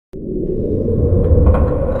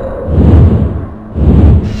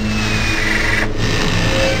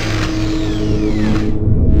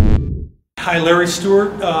Hi, Larry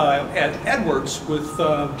Stewart at Edwards with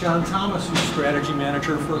John Thomas, who's strategy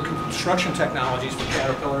manager for construction technologies for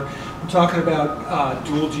Caterpillar. I'm talking about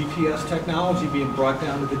dual GPS technology being brought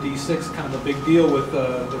down to the D6, kind of a big deal with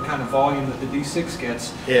the kind of volume that the D6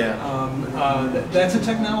 gets. Yeah. That's a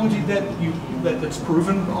technology that's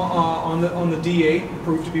proven on the D8,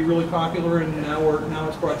 proved to be really popular, and now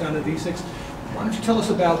it's brought down to D6. Why don't you tell us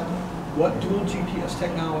about what dual GPS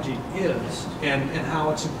technology is and how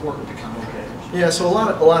it's important to companies? Yeah, so a lot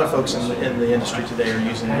of folks in the industry today are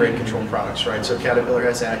using grade control products, right? So Caterpillar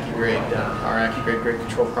has AccuGrade, our AccuGrade grade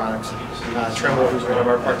control products. Trimble, who's one of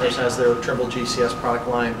our partners, has their Trimble GCS product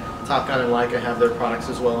line. Topcon and Leica have their products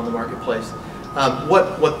as well in the marketplace.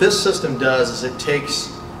 What this system does is it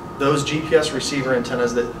takes those GPS receiver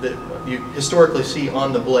antennas that you historically see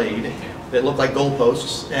on the blade that look like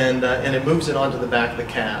goalposts, and it moves it onto the back of the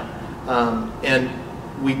cab. And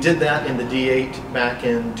we did that in the D8 back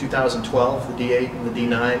in 2012, the D8 and the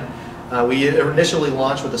D9. We initially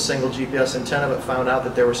launched with a single GPS antenna, but found out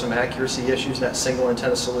that there were some accuracy issues that single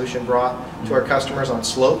antenna solution brought to our customers on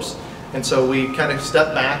slopes. And so we kind of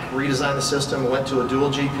stepped back, redesigned the system, went to a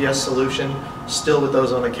dual GPS solution, still with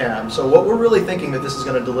those on the cab. So what we're really thinking that this is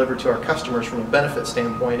going to deliver to our customers from a benefit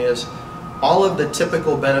standpoint is all of the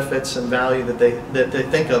typical benefits and value that they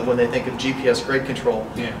think of when they think of GPS grade control.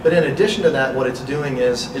 Yeah. But in addition to that, what it's doing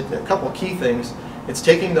is a couple of key things. It's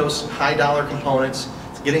taking those high dollar components,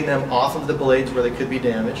 it's getting them off of the blades where they could be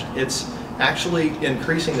damaged. It's actually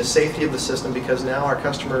increasing the safety of the system because now our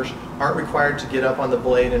customers aren't required to get up on the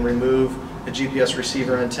blade and remove a GPS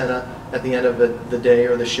receiver antenna at the end of the day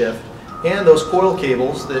or the shift. And those coil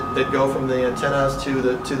cables that go from the antennas to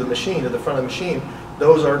the machine, to the front of the machine,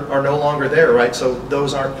 those are no longer there, right? So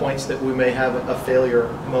those aren't points that we may have a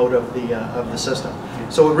failure mode of the system.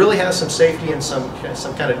 So it really has some safety and some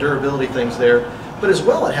kind of durability things there, but as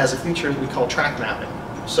well it has a feature we call track mapping.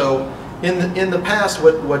 So in the past,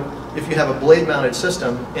 if you have a blade mounted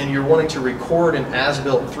system and you're wanting to record an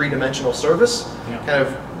as-built three-dimensional surface, kind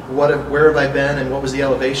of where have I been and what was the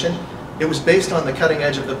elevation, it was based on the cutting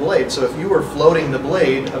edge of the blade. So if you were floating the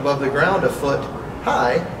blade above the ground a foot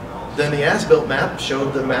high, then the as-built map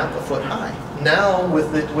showed the map a foot high. Now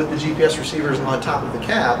with the GPS receivers on top of the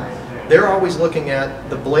cab, they're always looking at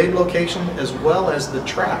the blade location as well as the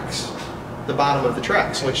tracks, the bottom of the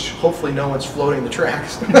tracks, which hopefully no one's floating the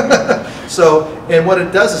tracks. So, and what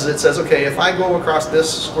it does is it says, okay, if I go across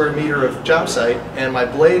this square meter of job site and my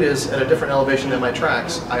blade is at a different elevation than my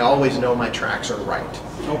tracks, I always know my tracks are right.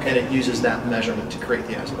 Okay. And it uses that measurement to create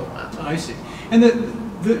the as-built map. I see. And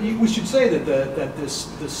we should say that this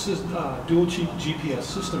dual GPS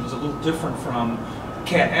system is a little different from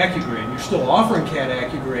CAT AccuGrade. You're still offering CAT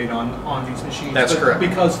AccuGrade on these machines. That's correct.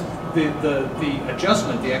 Because the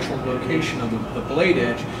adjustment, the actual location of the blade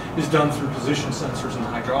edge, is done through position sensors in the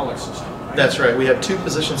hydraulic system. Right? That's right. We have two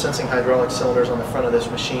position sensing hydraulic cylinders on the front of this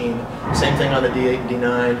machine. Same thing on the D8 and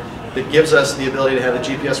D9. That gives us the ability to have the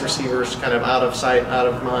GPS receivers kind of out of sight, out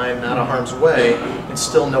of mind, out of harm's way, and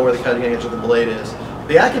still know where the cutting edge of the blade is.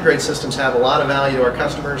 The AccuGrade systems have a lot of value to our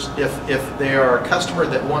customers. If they are a customer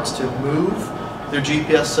that wants to move their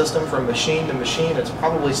GPS system from machine to machine, it's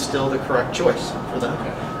probably still the correct choice for them.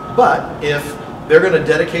 Okay. But if they're going to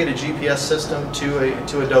dedicate a GPS system to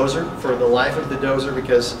a dozer for the life of the dozer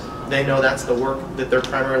because they know that's the work that they're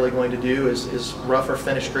primarily going to do is rough or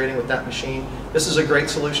finish grading with that machine, this is a great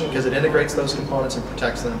solution because it integrates those components and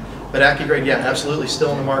protects them. But AccuGrade, yeah, absolutely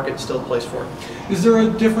still in the market, still a place for it. Is there a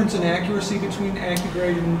difference in accuracy between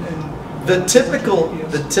AccuGrade and the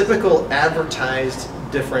typical advertised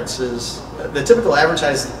differences? The typical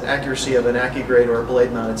advertised accuracy of an AccuGrade or a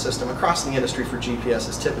blade-mounted system across the industry for GPS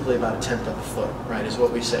is typically about 1/10 of a foot, right, is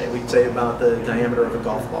what we say. We'd say about the diameter of a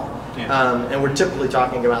golf ball. Yeah. And we're typically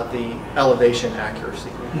talking about the elevation accuracy.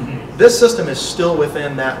 Mm-hmm. This system is still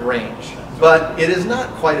within that range, but it is not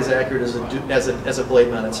quite as accurate as a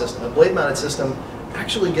blade-mounted system. A blade-mounted system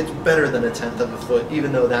actually gets better than 1/10 of a foot,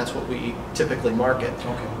 even though that's what we typically market.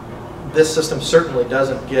 Okay. This system certainly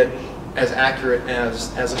doesn't get as accurate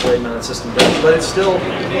as a blade-mounted system does, but it's still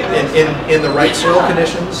in the right soil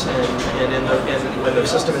conditions and when the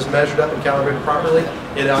system is measured up and calibrated properly,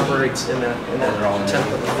 it operates in that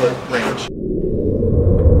 1/10 of a foot range.